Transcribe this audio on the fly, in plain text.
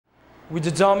With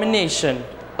the domination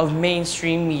of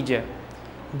mainstream media,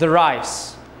 the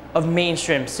rise of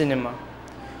mainstream cinema,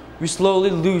 we slowly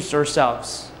lose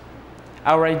ourselves,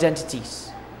 our identities,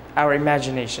 our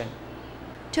imagination.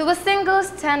 To a single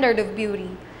standard of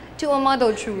beauty, to a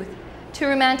muddled truth, to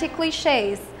romantic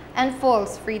cliches and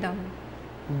false freedom.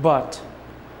 But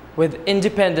with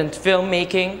independent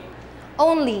filmmaking,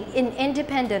 only in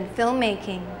independent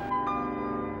filmmaking.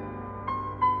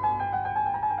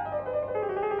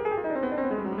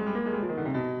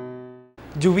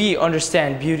 Do we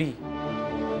understand beauty?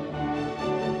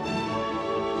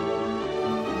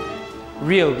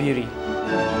 Real beauty.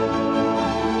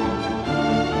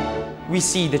 We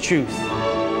see the truth.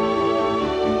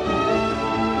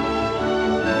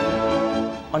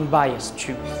 Unbiased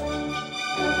truth.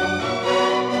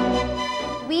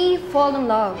 We fall in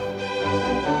love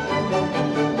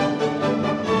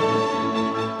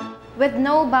with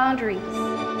no boundaries,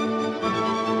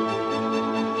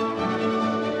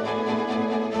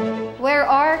 where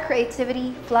our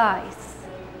creativity flies.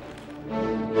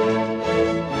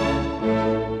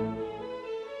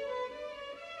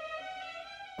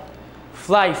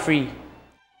 Fly free.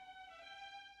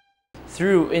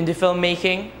 Through indie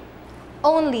filmmaking.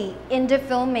 Only indie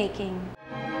filmmaking.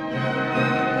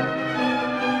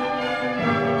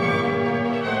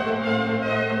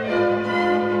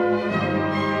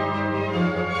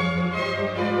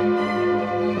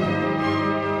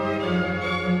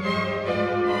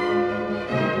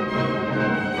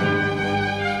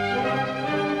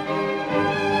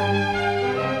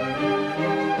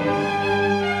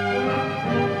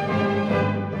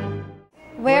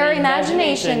 Where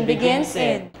imagination begins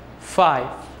in 5,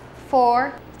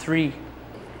 4, 3,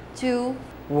 2,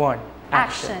 one,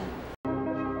 action.